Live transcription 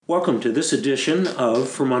Welcome to this edition of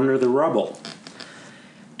From Under the Rubble.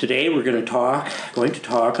 Today we're going to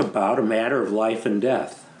talk about a matter of life and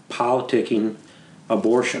death, politicking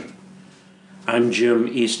abortion. I'm Jim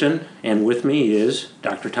Easton, and with me is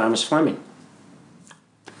Dr. Thomas Fleming.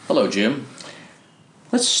 Hello, Jim.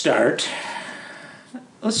 Let's start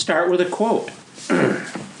with a quote.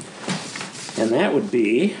 And that would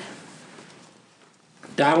be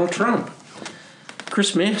Donald Trump.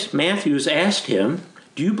 Chris Matthews asked him,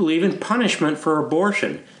 "Do you believe in punishment for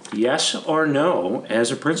abortion? Yes or no,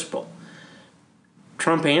 as a principle?"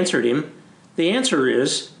 Trump answered him, "The answer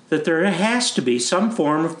is that there has to be some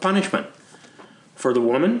form of punishment. For the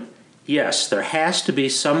woman, yes, there has to be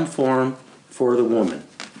some form for the woman."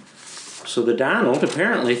 So the Donald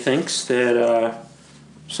apparently thinks that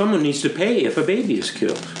someone needs to pay if a baby is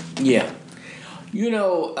killed. Yeah.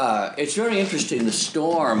 It's very interesting, the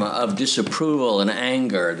storm of disapproval and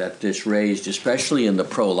anger that this raised, especially in the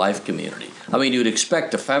pro-life community. I mean, you'd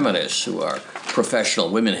expect the feminists, who are professional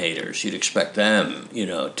women haters, you'd expect them,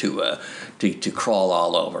 to crawl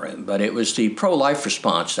all over him. But it was the pro-life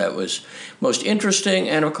response that was most interesting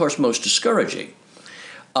and, of course, most discouraging.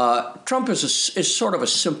 Trump is sort of a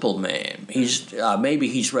simple man. Maybe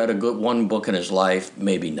he's read one book in his life,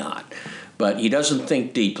 maybe not. But he doesn't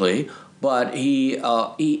think deeply. But he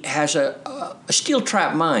has a steel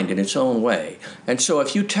trap mind in its own way. And so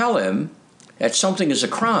if you tell him that something is a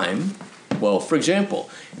crime, well, for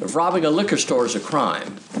example, if robbing a liquor store is a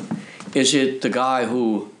crime, is it the guy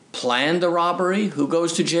who planned the robbery who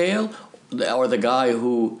goes to jail, or the guy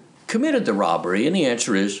who committed the robbery? And the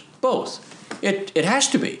answer is both. It has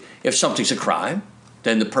to be. If something's a crime,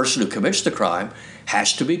 then the person who commits the crime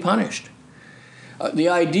has to be punished. The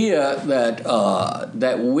idea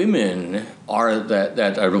that women that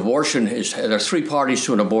an abortion is, there are three parties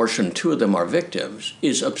to an abortion, two of them are victims,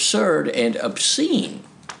 is absurd and obscene.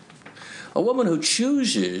 A woman who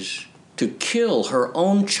chooses to kill her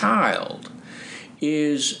own child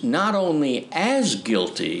is not only as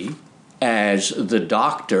guilty as the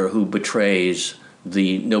doctor who betrays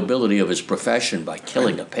the nobility of his profession by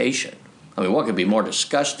killing a patient. I mean, what could be more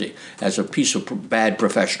disgusting as a piece of bad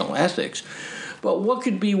professional ethics? But what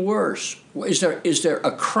could be worse? Is there a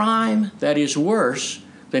crime that is worse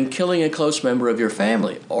than killing a close member of your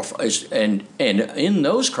family? And in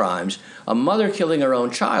those crimes, a mother killing her own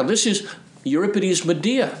child. This is Euripides'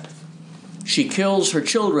 Medea. She kills her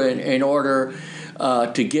children in order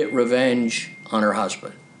to get revenge on her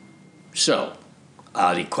husband. So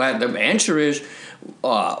the answer is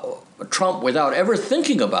Trump, without ever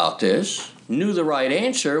thinking about this, knew the right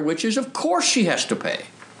answer, which is, of course she has to pay.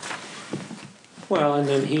 Well, and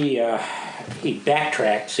then he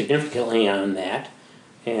backtracked significantly on that,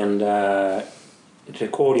 and to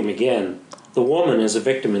quote him again, "The woman is a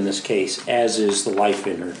victim in this case, as is the life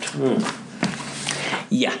in her tomb."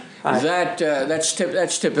 Yeah,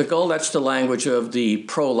 that's typical. That's the language of the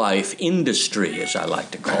pro-life industry, as I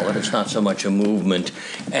like to call it. It's not so much a movement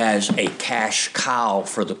as a cash cow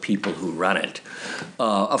for the people who run it.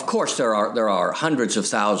 Of course, there are hundreds of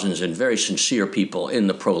thousands and very sincere people in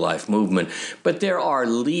the pro-life movement, but there are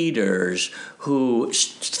leaders who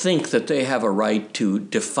think that they have a right to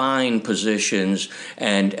define positions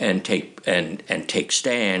and take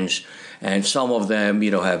stands. And some of them,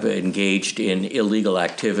 have engaged in illegal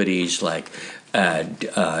activities like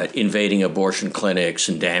invading abortion clinics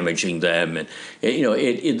and damaging them, and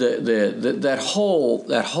that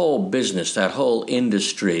whole business, that whole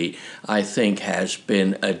industry, I think, has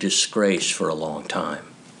been a disgrace for a long time.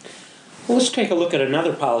 Well, let's take a look at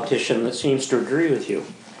another politician that seems to agree with you,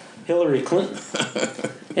 Hillary Clinton.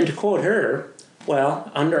 And to quote her,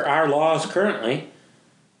 well, under our laws currently,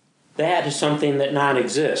 that is something that not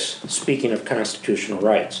exists, speaking of constitutional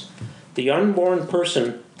rights. The unborn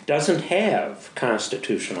person doesn't have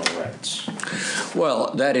constitutional rights.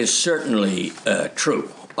 Well, that is certainly true.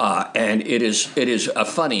 And it is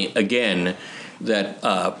funny, again, that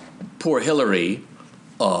poor Hillary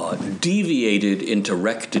deviated into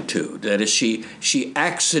rectitude. That is, she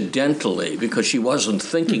accidentally, because she wasn't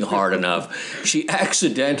thinking hard enough, she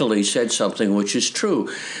accidentally said something which is true.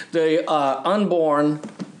 The unborn...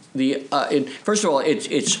 First of all,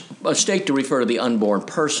 it's a mistake to refer to the unborn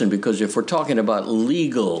person, because if we're talking about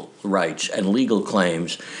legal rights and legal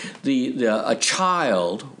claims, a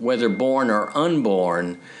child, whether born or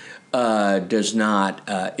unborn, is not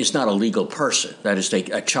a legal person. That is,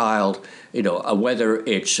 a child, whether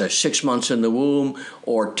it's 6 months in the womb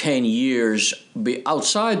or 10 years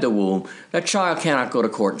outside the womb, that child cannot go to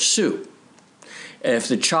court and sue. If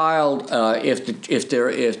the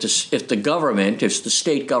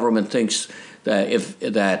state government thinks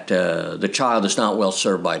the child is not well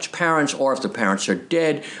served by its parents, or if the parents are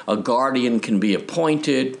dead, a guardian can be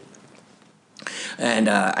appointed. And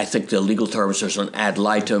I think the legal term is there's an ad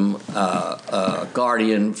litem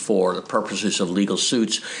guardian for the purposes of legal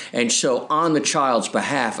suits. And so on the child's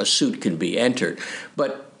behalf, a suit can be entered.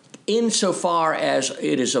 But insofar as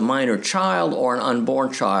it is a minor child or an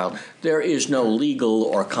unborn child, there is no legal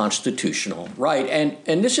or constitutional right.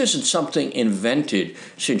 And this isn't something invented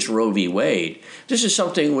since Roe v. Wade. This is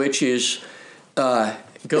something which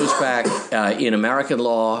goes back in American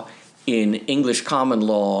law, in English common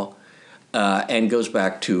law, and goes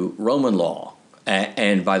back to Roman law,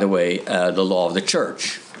 and by the way, the law of the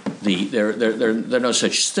church. There's no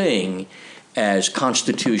such thing as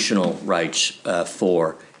constitutional rights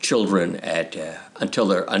for children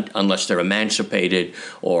unless they're emancipated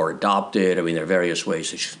or adopted. I mean, there are various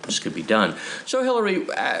ways this could be done. So Hillary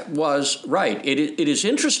was right. It is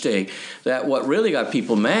interesting that what really got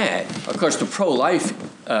people mad, of course, the pro-life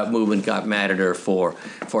movement got mad at her for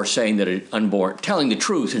saying that telling the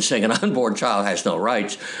truth and saying an unborn child has no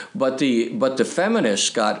rights. But the feminists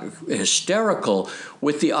got hysterical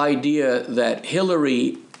with the idea that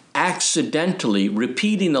Hillary accidentally,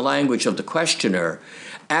 repeating the language of the questioner,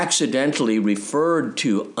 accidentally referred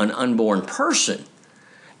to an unborn person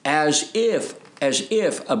as if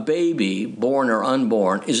a baby, born or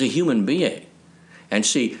unborn, is a human being. And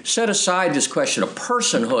see, set aside this question of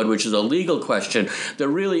personhood, which is a legal question. The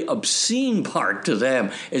really obscene part to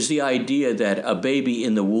them is the idea that a baby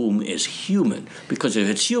in the womb is human. Because if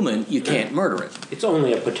it's human, you can't murder it. It's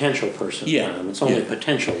only a potential person. Yeah. It's only a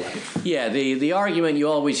potential life. Yeah, the argument you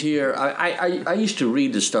always hear, I used to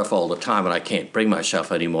read this stuff all the time, and I can't bring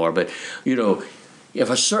myself anymore. But,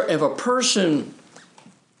 if a person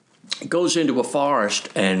goes into a forest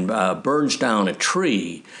and burns down a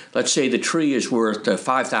tree, let's say the tree is worth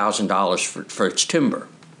 $5,000 for its timber.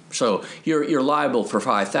 So you're liable for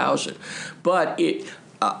 $5,000. But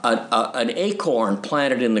an acorn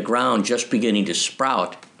planted in the ground just beginning to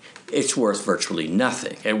sprout, it's worth virtually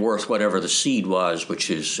nothing. It's worth whatever the seed was, which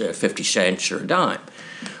is 50 cents or a dime.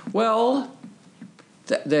 Well,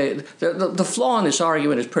 the flaw in this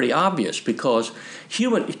argument is pretty obvious because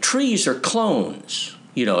trees are clones.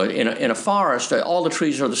 In a forest, all the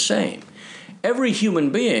trees are the same. Every human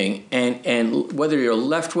being, and whether you're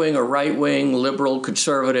left-wing or right-wing, liberal,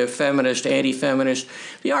 conservative, feminist, anti-feminist,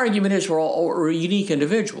 the argument is we're unique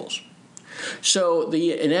individuals. So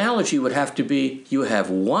the analogy would have to be you have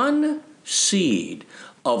one seed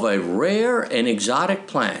of a rare and exotic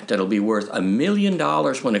plant that'll be worth $1 million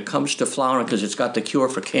when it comes to flowering because it's got the cure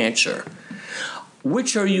for cancer.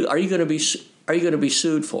 Which are you going to be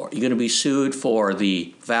sued for? You're going to be sued for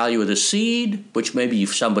the value of the seed, which maybe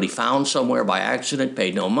somebody found somewhere by accident,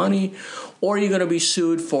 paid no money, or you're going to be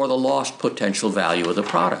sued for the lost potential value of the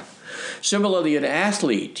product. Similarly, an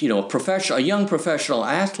athlete, a young professional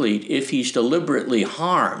athlete, if he's deliberately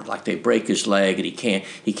harmed, like they break his leg and he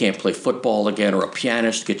can't play football again, or a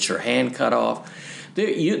pianist gets her hand cut off,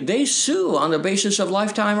 they sue on the basis of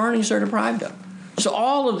lifetime earnings they're deprived of. So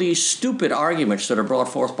all of these stupid arguments that are brought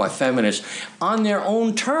forth by feminists, on their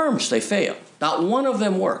own terms, they fail. Not one of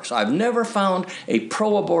them works. I've never found a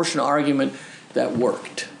pro-abortion argument that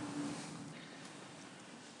worked.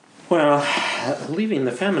 Well, leaving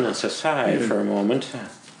the feminists aside for a moment,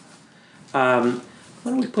 why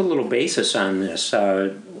don't we put a little basis on this?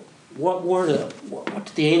 What did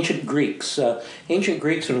the ancient Greeks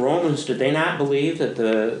and Romans, did they not believe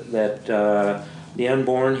that the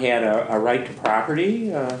unborn had a right to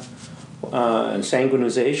property and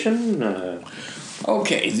sanguinization?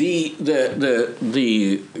 Okay,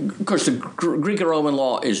 of course, the Greek and Roman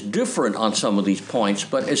law is different on some of these points,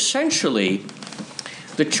 but essentially,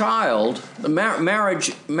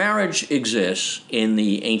 marriage exists in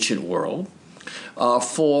the ancient world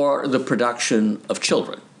for the production of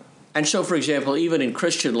children. And so, for example, even in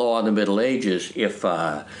Christian law in the Middle Ages, if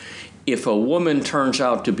a woman turns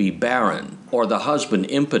out to be barren or the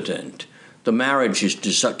husband impotent, the marriage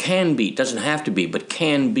can be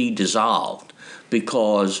dissolved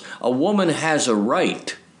because a woman has a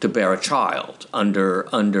right to bear a child under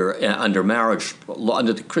marriage,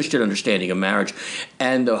 under the Christian understanding of marriage,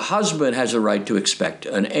 and the husband has a right to expect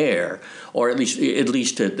an heir, or at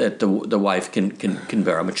least that the wife can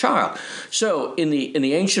bear him a child. So in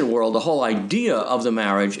the ancient world, the whole idea of the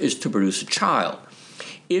marriage is to produce a child.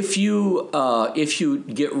 If you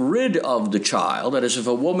get rid of the child, that is, if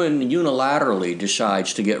a woman unilaterally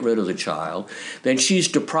decides to get rid of the child, then she's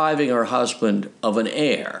depriving her husband of an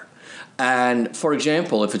heir. And for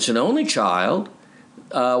example, if it's an only child,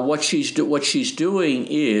 what she's doing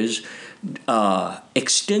is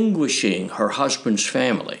extinguishing her husband's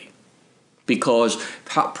family, because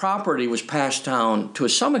property was passed down to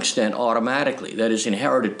some extent automatically. That is,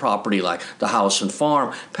 inherited property like the house and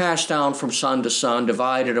farm, passed down from son to son,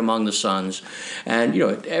 divided among the sons. And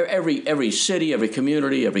every city, every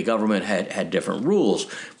community, every government had different rules.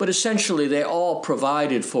 But essentially, they all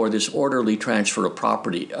provided for this orderly transfer of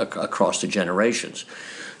property across the generations.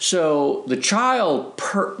 So the child,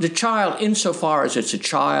 insofar as it's a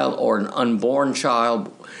child or an unborn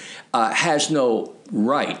child, has no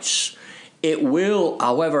rights. It will,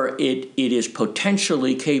 however, it is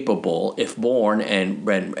potentially capable, if born and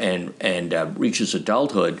reaches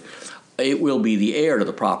adulthood, it will be the heir to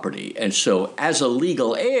the property. And so as a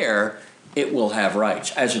legal heir, it will have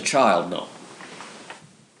rights. As a child, no.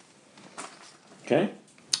 Okay.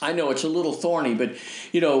 I know it's a little thorny, but,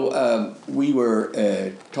 we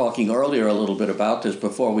were talking earlier a little bit about this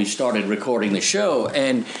before we started recording the show,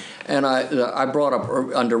 and I brought up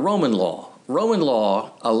under Roman law. Roman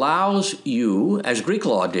law allows you, as Greek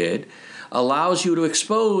law did, allows you to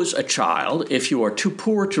expose a child if you are too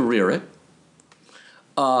poor to rear it,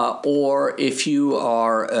 or if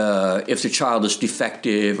the child is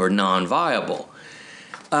defective or non-viable.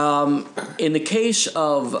 In the case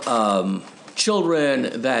of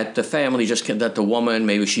children that the family that the woman,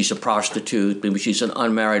 maybe she's a prostitute, maybe she's an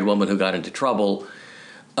unmarried woman who got into trouble,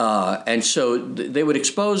 and so they would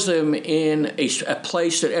expose them in a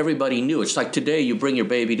place that everybody knew. It's like today you bring your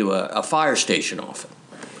baby to a fire station often.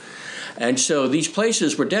 And so these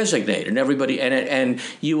places were designated, and everybody, and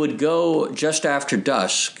you would go just after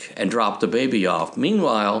dusk and drop the baby off.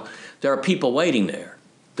 Meanwhile, there are people waiting there.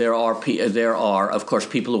 There are, of course,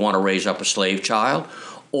 people who want to raise up a slave child,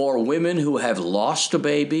 or women who have lost a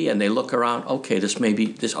baby and they look around. Okay,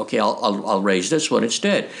 I'll raise this one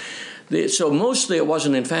instead. So mostly it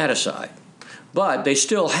wasn't infanticide, but they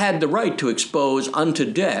still had the right to expose unto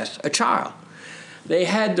death a child.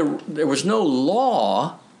 There was no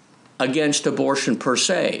law against abortion per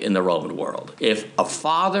se in the Roman world.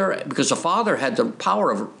 Because a father had the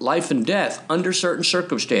power of life and death under certain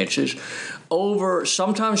circumstances,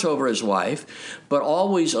 sometimes over his wife, but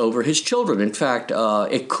always over his children. In fact,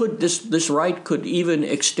 this right could even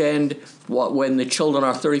extend when the children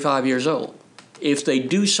are 35 years old. If they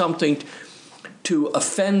do something to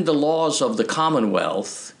offend the laws of the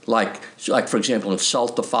Commonwealth, like for example,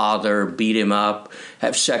 insult the father, beat him up,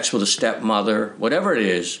 have sex with a stepmother, whatever it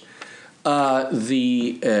is,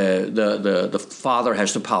 the father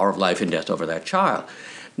has the power of life and death over that child.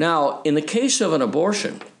 Now, in the case of an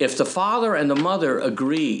abortion, if the father and the mother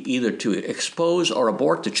agree either to expose or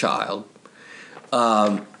abort the child,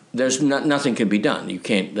 nothing can be done.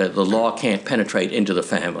 The law can't penetrate into the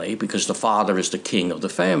family because the father is the king of the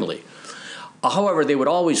family. However, they would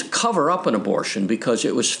always cover up an abortion because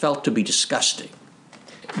it was felt to be disgusting.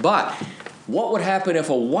 But what would happen if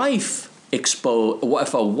a wife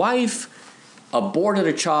aborted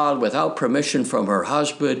a child without permission from her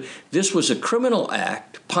husband? This was a criminal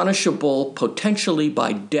act, punishable potentially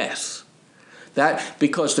by death. That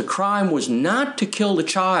because the crime was not to kill the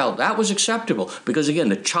child, that was acceptable. Because again,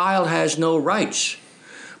 the child has no rights,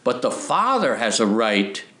 but the father has a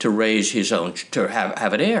right to raise his own, to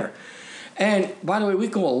have an heir. And by the way, we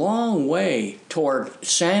go a long way toward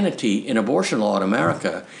sanity in abortion law in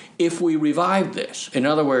America if we revive this. In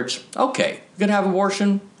other words, okay, you can have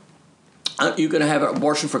abortion. You can have an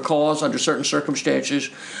abortion for cause under certain circumstances.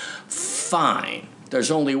 Fine. There's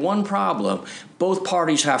only one problem. Both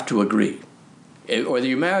parties have to agree. Whether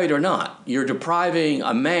you're married or not, you're depriving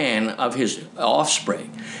a man of his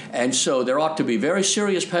offspring. And so there ought to be very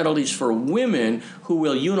serious penalties for women who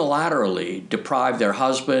will unilaterally deprive their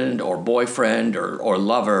husband or boyfriend or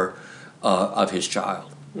lover of his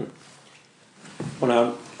child. Well,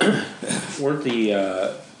 now, weren't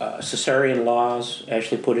the cesarean laws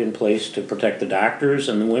actually put in place to protect the doctors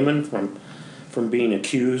and the women from being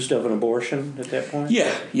accused of an abortion at that point?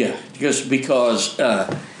 Yeah, because there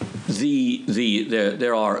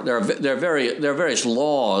are various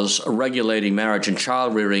laws regulating marriage and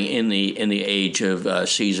child rearing in the age of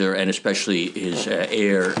Caesar and especially his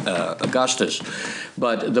heir Augustus,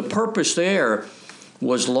 but the purpose there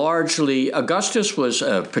was largely Augustus was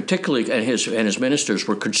particularly and his ministers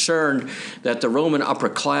were concerned that the Roman upper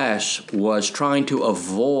class was trying to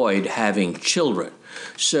avoid having children.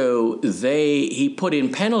 So he put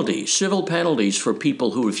in penalties, civil penalties for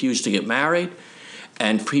people who refused to get married,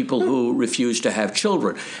 and people who refuse to have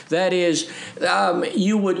children. That is,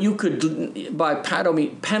 you could by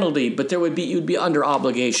penalty, but you'd be under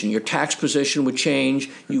obligation. Your tax position would change.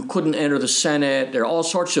 You couldn't enter the Senate. There are all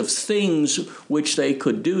sorts of things which they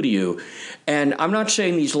could do to you. And I'm not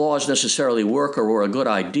saying these laws necessarily work or were a good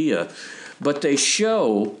idea, but they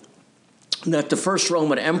show that the first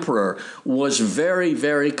Roman emperor was very,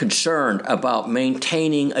 very concerned about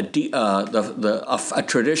maintaining a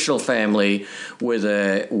traditional family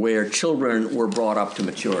where children were brought up to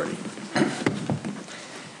maturity.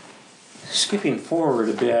 Skipping forward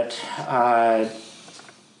a bit, as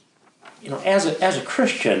a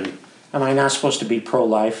Christian, am I not supposed to be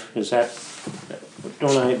pro-life? Is that?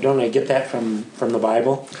 Don't I get that from the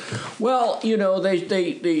Bible? Well, in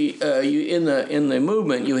the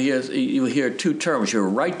movement you hear two terms: your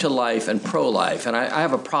right to life and pro-life, and I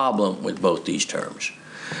have a problem with both these terms.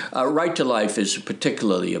 Right to life is a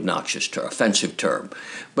particularly obnoxious term, offensive term,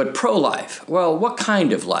 but pro-life. Well, what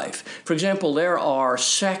kind of life? For example, there are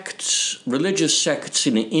religious sects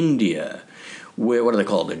in India. What are they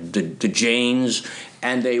called? The Jains,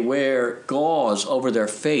 and they wear gauze over their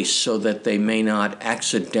face so that they may not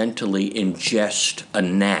accidentally ingest a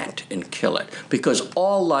gnat and kill it, because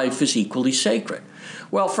all life is equally sacred.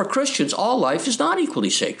 Well, for Christians, all life is not equally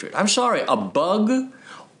sacred. I'm sorry, a bug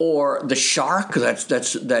or the shark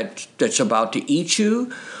that's about to eat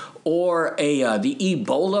you, or the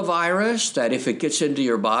Ebola virus that if it gets into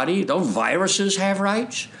your body, don't viruses have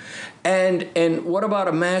rights? And what about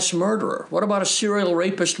a mass murderer? What about a serial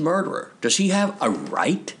rapist murderer? Does he have a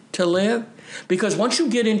right to live? Because once you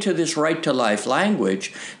get into this right to life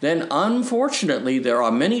language, then unfortunately there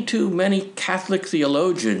are too many Catholic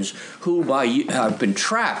theologians who have been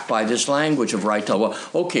trapped by this language of right to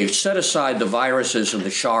life. Well, okay, set aside the viruses and the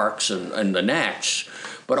sharks and the gnats,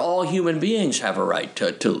 but all human beings have a right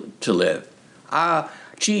to live. I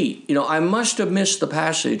must have missed the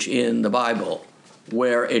passage in the Bible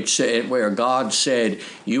where God said,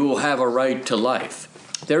 "You will have a right to life."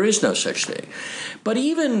 There is no such thing. But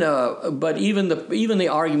even the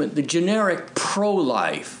argument, the generic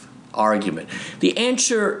pro-life argument, the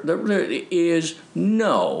answer is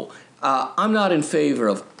no. I'm not in favor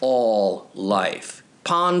of all life.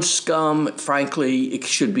 Pond scum, frankly, it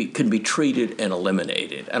can be treated and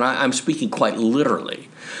eliminated, and I'm speaking quite literally.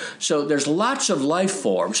 So there's lots of life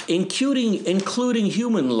forms, including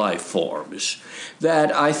human life forms,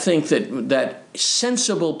 that I think that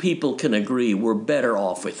sensible people can agree we're better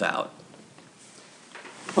off without.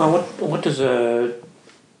 Well, what does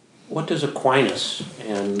Aquinas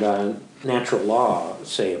and natural law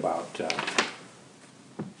say about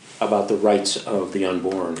the rights of the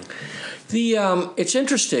unborn? It's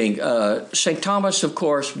interesting. St. Thomas, of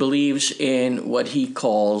course, believes in what he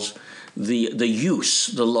calls the use,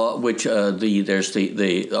 the law, which there's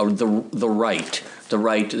the right. The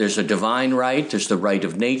right, there's a divine right, there's the right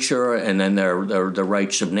of nature, and then there are the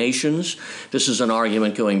rights of nations. This is an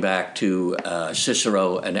argument going back to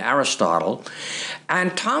Cicero and Aristotle.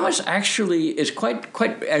 And Thomas actually is quite,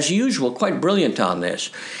 as usual, quite brilliant on this.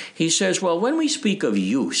 He says, well, when we speak of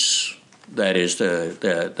use, that is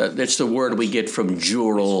that's the word we get from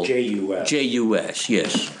jural. J-U-S. J-U-S,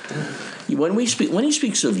 yes. When he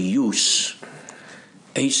speaks of use,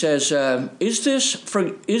 he says, is this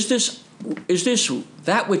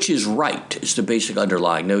that which is right? Is the basic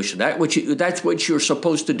underlying notion. That's what you're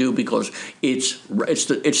supposed to do because it's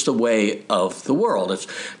the way of the world.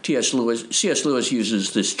 C.S. Lewis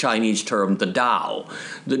uses this Chinese term, the Tao.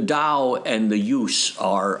 The Tao and the use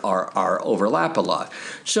are overlap a lot.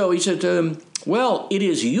 So he said, well, it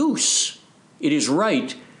is use. It is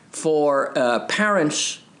right for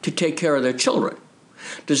parents to take care of their children.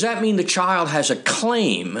 Does that mean the child has a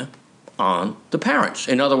claim on the parents?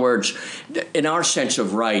 In other words, in our sense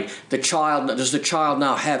of right, does the child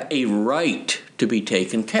now have a right to be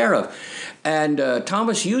taken care of? And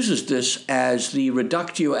Thomas uses this as the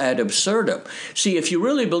reductio ad absurdum. See, if you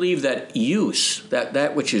really believe that use,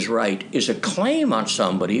 that which is right, is a claim on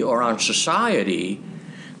somebody or on society,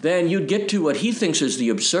 then you'd get to what he thinks is the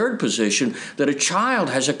absurd position that a child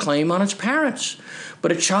has a claim on its parents.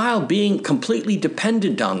 But a child being completely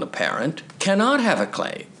dependent on the parent cannot have a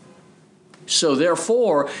claim. So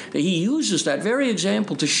therefore, he uses that very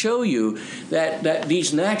example to show you that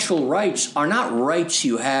these natural rights are not rights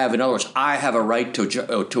you have. In other words, I have a right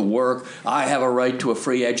to work. I have a right to a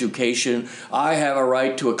free education. I have a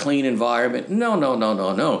right to a clean environment.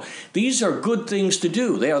 No. These are good things to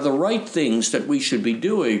do. They are the right things that we should be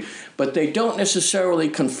doing. but they don't necessarily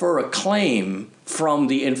confer a claim from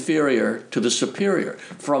the inferior to the superior,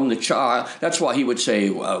 from the child. That's why he would say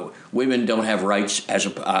women don't have rights as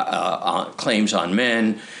claims on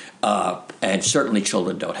men, and certainly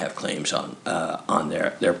children don't have claims on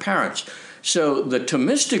their parents. So the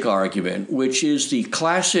Thomistic argument, which is the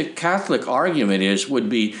classic Catholic argument, would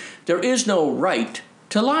be there is no right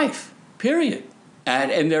to life, period.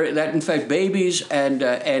 And that in fact babies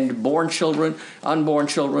and born children, unborn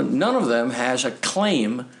children, none of them has a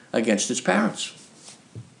claim against its parents.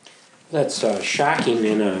 That's shocking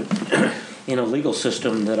in a legal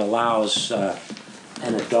system that allows an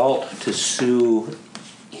adult to sue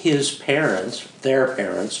his parents, their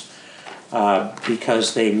parents,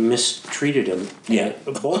 because they mistreated him,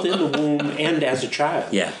 both in the womb and as a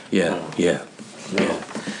child.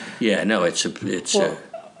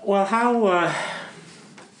 Well,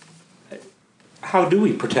 how do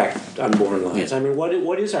we protect unborn lives? I mean,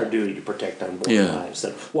 what is our duty to protect unborn lives?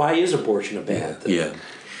 Why is abortion a bad thing?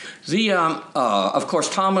 Of course,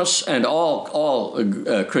 Thomas and all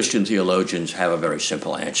Christian theologians have a very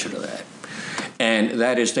simple answer to that, and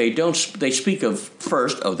that is they speak of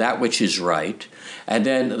first of that which is right, and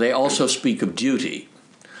then they also speak of duty.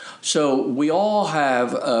 So we all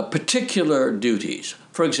have particular duties.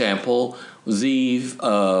 For example, the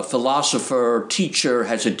philosopher, teacher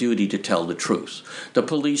has a duty to tell the truth. The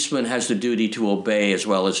policeman has the duty to obey as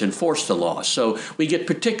well as enforce the law. So we get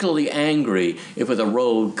particularly angry if with a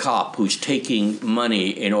rogue cop who's taking money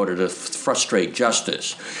in order to frustrate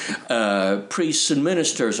justice. Priests and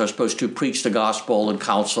ministers are supposed to preach the gospel and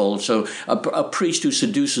counsel. So a priest who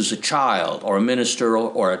seduces a child, or a minister,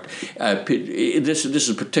 this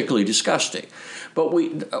is particularly disgusting. But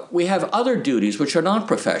we have other duties which are not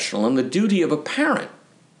professional, and the duty of a parent,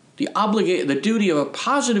 the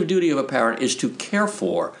positive duty of a parent is to care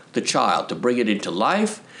for the child, to bring it into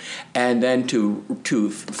life, and then to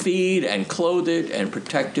feed and clothe it and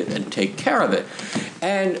protect it and take care of it.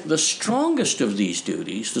 And the strongest of these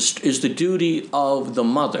duties is the duty of the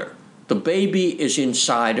mother. The baby is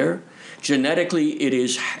inside her. Genetically, it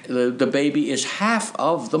is the baby is half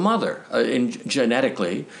of the mother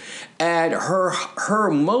genetically, and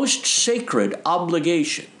her most sacred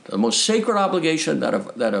obligation, the most sacred obligation that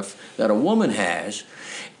a woman has,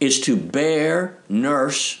 is to bear,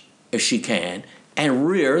 nurse if she can, and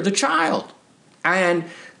rear the child. And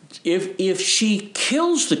if she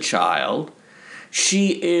kills the child,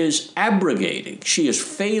 she is abrogating. She is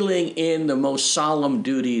failing in the most solemn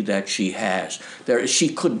duty that she has. She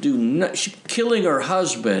could do killing her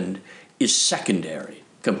husband is secondary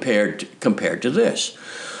compared to this.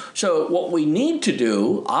 So what we need to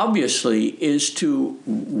do, obviously, is to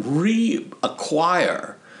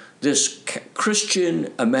reacquire this Christian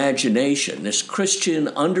imagination, this Christian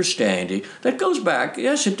understanding that goes back,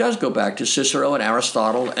 yes, it does go back to Cicero and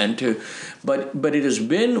Aristotle, but it has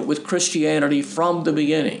been with Christianity from the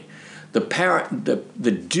beginning. The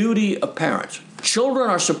duty of parents.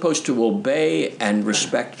 Children are supposed to obey and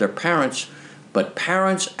respect their parents, but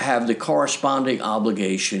parents have the corresponding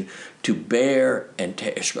obligation to bear and,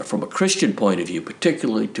 from a Christian point of view,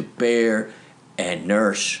 particularly to bear and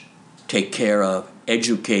nurse, take care of,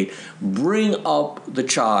 educate, bring up the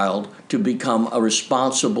child to become a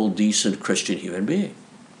responsible, decent Christian human being.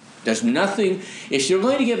 There's nothing. If you're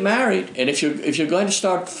going to get married, and if you're going to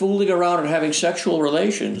start fooling around and having sexual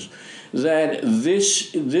relations, then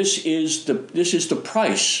this is the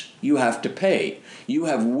price you have to pay. You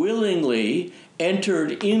have willingly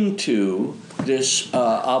entered into this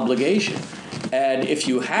obligation, and if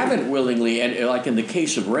you haven't willingly, and like in the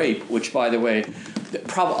case of rape, which by the way,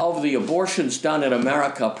 of the abortions done in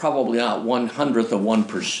America, probably not 1/100 of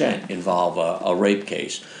 1% involve a rape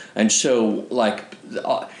case, and so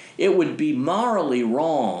it would be morally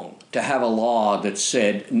wrong to have a law that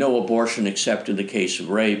said no abortion except in the case of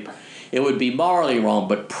rape. It would be morally wrong,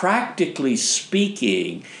 but practically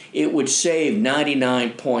speaking, it would save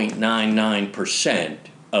 99.99%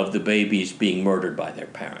 of the babies being murdered by their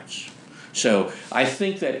parents. So I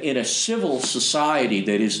think that in a civil society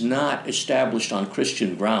that is not established on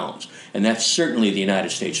Christian grounds, and that's certainly the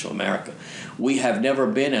United States of America, we have never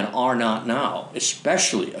been and are not now,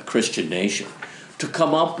 especially a Christian nation. To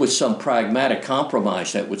come up with some pragmatic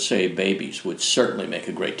compromise that would save babies would certainly make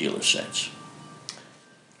a great deal of sense.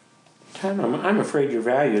 Tom, I'm afraid your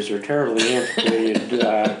values are terribly antiquated.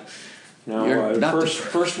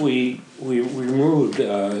 First we removed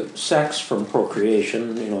sex from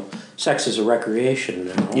procreation. Sex is a recreation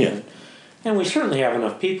now. Yeah. And we certainly have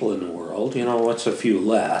enough people in the world. What's a few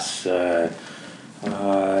less? The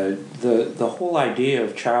whole idea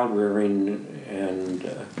of child rearing and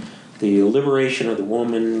the liberation of the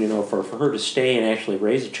woman, for her to stay and actually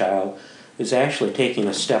raise a child, is actually taking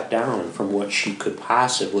a step down from what she could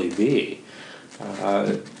possibly be.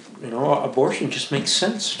 Abortion just makes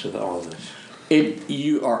sense to all this.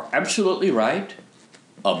 You are absolutely right.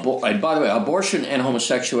 And by the way, abortion and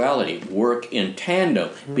homosexuality work in tandem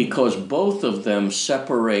because both of them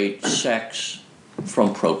separate sex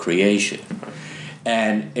from procreation.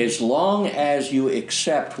 And as long as you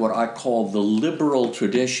accept what I call the liberal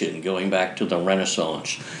tradition, going back to the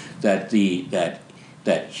Renaissance, that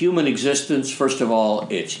human existence, first of all,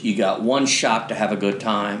 it's you got one shot to have a good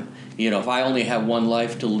time. If I only have one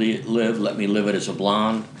life to live, let me live it as a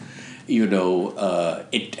blonde. It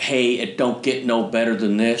don't get no better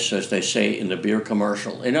than this, as they say in the beer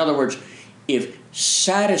commercial. In other words, if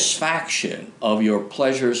satisfaction of your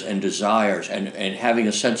pleasures and desires and having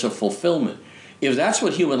a sense of fulfillment, if that's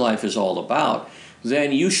what human life is all about,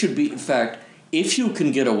 then you should be, in fact, if you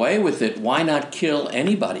can get away with it, why not kill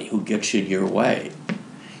anybody who gets in your way?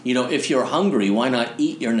 If you're hungry, why not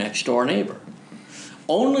eat your next door neighbor?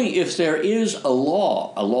 Only if there is a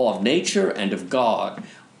law of nature and of God,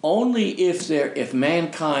 only if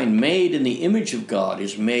mankind made in the image of God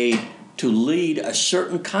is made to lead a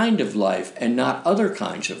certain kind of life and not other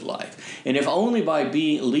kinds of life. And if only by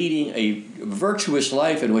leading a virtuous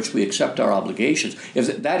life in which we accept our obligations,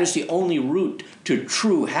 if that is the only route to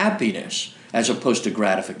true happiness as opposed to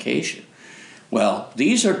gratification. Well,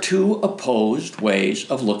 these are two opposed ways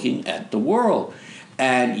of looking at the world,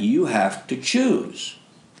 and you have to choose.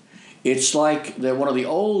 It's like one of the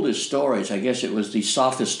oldest stories, I guess it was the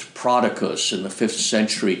sophist Prodicus in the 5th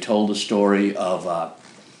century, told the story of,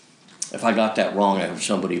 if I got that wrong, I hope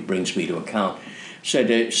somebody brings me to account, said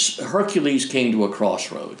that Hercules came to a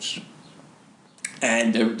crossroads,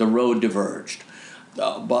 and the road diverged.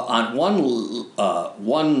 But on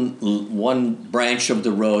one branch of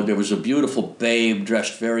the road, there was a beautiful babe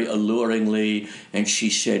dressed very alluringly, and she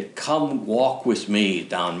said, "Come walk with me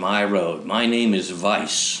down my road. My name is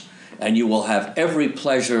Vice, and you will have every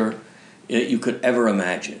pleasure you could ever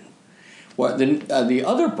imagine." Well, the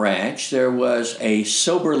other branch, there was a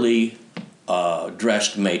soberly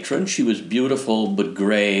dressed matron. She was beautiful but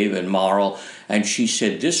grave and moral, and she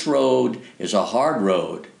said, "This road is a hard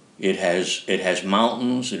road. It has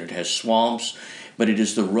mountains and it has swamps, but it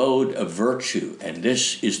is the road of virtue, and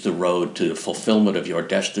this is the road to the fulfillment of your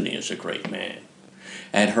destiny as a great man."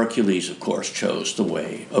 And Hercules, of course, chose the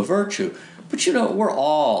way of virtue. But we're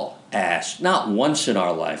all asked, not once in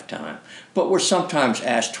our lifetime, but we're sometimes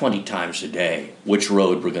asked 20 times a day which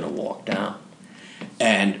road we're going to walk down.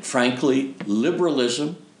 And frankly,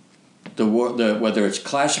 liberalism, whether it's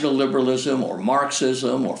classical liberalism or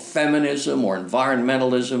Marxism or feminism or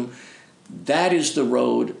environmentalism, that is the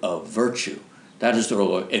road of virtue. That is the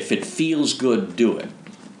road. If it feels good, do it.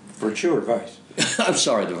 Virtue or vice? I'm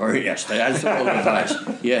sorry, yes, that's the road of vice.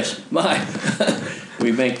 Yes,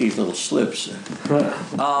 we make these little slips.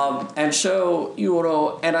 And so,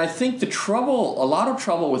 and I think a lot of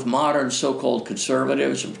trouble with modern so-called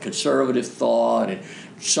conservatives, conservative thought, and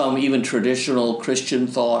some even traditional Christian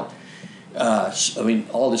thought,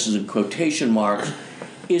 all this is in quotation marks,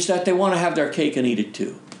 is that they want to have their cake and eat it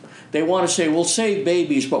too. They want to say, we'll save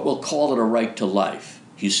babies, but we'll call it a right to life.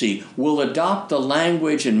 You see, we'll adopt the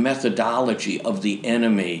language and methodology of the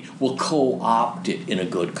enemy. We'll co-opt it in a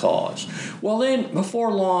good cause. Well, then,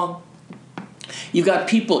 before long, you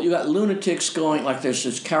got lunatics going, like there's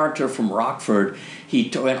this character from Rockford.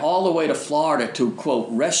 He went all the way to Florida to, quote,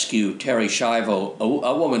 rescue Terry Schiavo,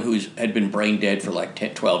 a woman who had been brain dead for like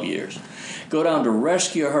 12 years. Go down to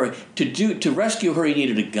rescue her. To rescue her, he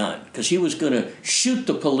needed a gun because he was going to shoot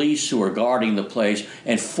the police who were guarding the place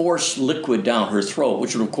and force liquid down her throat,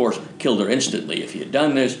 which would, of course, killed her instantly if he had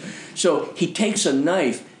done this. So he takes a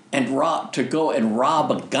knife to go and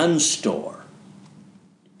rob a gun store.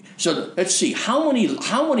 So let's see, how many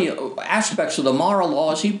aspects of the moral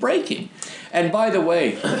law is he breaking? And by the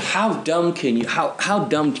way, how dumb can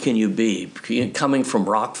you be, coming from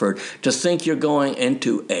Rockford, to think you're going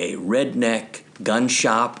into a redneck gun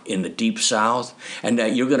shop in the Deep South and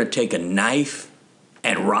that you're going to take a knife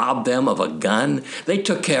and rob them of a gun? They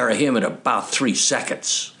took care of him in about 3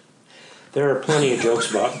 seconds. There are plenty of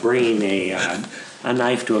jokes about bringing a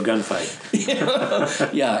knife to a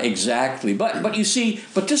gunfight. Yeah, exactly. But you see,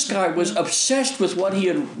 this guy was obsessed with what he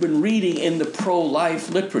had been reading in the pro-life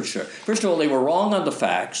literature. First of all, they were wrong on the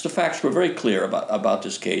facts. The facts were very clear about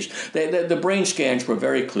this case. The brain scans were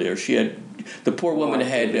very clear. The poor woman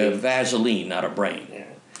had Vaseline, not a brain.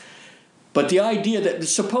 But the idea that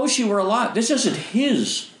suppose she were alive, this isn't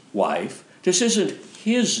his wife. This isn't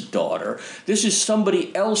his daughter. This is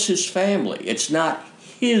somebody else's family. It's not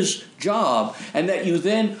his job, and that you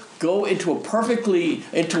then go into a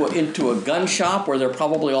gun shop where they're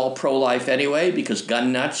probably all pro-life anyway, because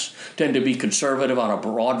gun nuts tend to be conservative on a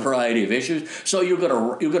broad variety of issues. So you're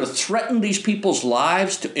going to threaten these people's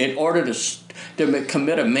lives in order to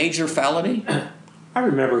commit a major felony? I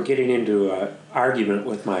remember getting into an argument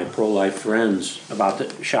with my pro-life friends about the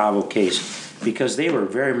Chavo case because they were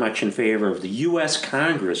very much in favor of the U.S.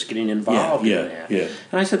 Congress getting involved in that. Yeah.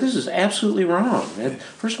 And I said, this is absolutely wrong.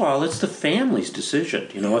 First of all, it's the family's decision.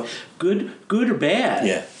 Good or bad.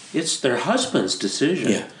 Yeah. It's their husband's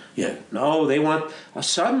decision. Yeah. No, they want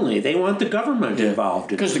the government involved.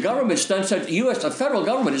 Because the government's done the federal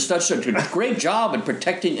government has done such a great job in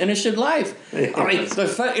protecting innocent life. I mean, it's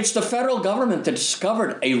the federal government that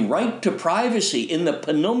discovered a right to privacy in the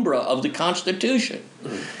penumbra of the Constitution.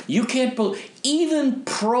 You can't believe, even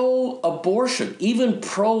pro-abortion, even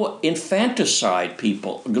pro-infanticide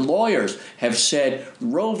people, lawyers have said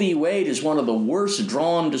Roe v. Wade is one of the worst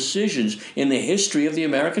drawn decisions in the history of the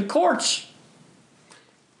American courts.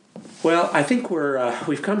 Well, I think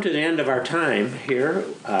we've come to the end of our time here.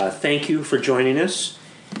 Thank you for joining us,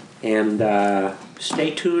 and stay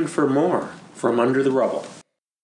tuned for more from Under the Rubble.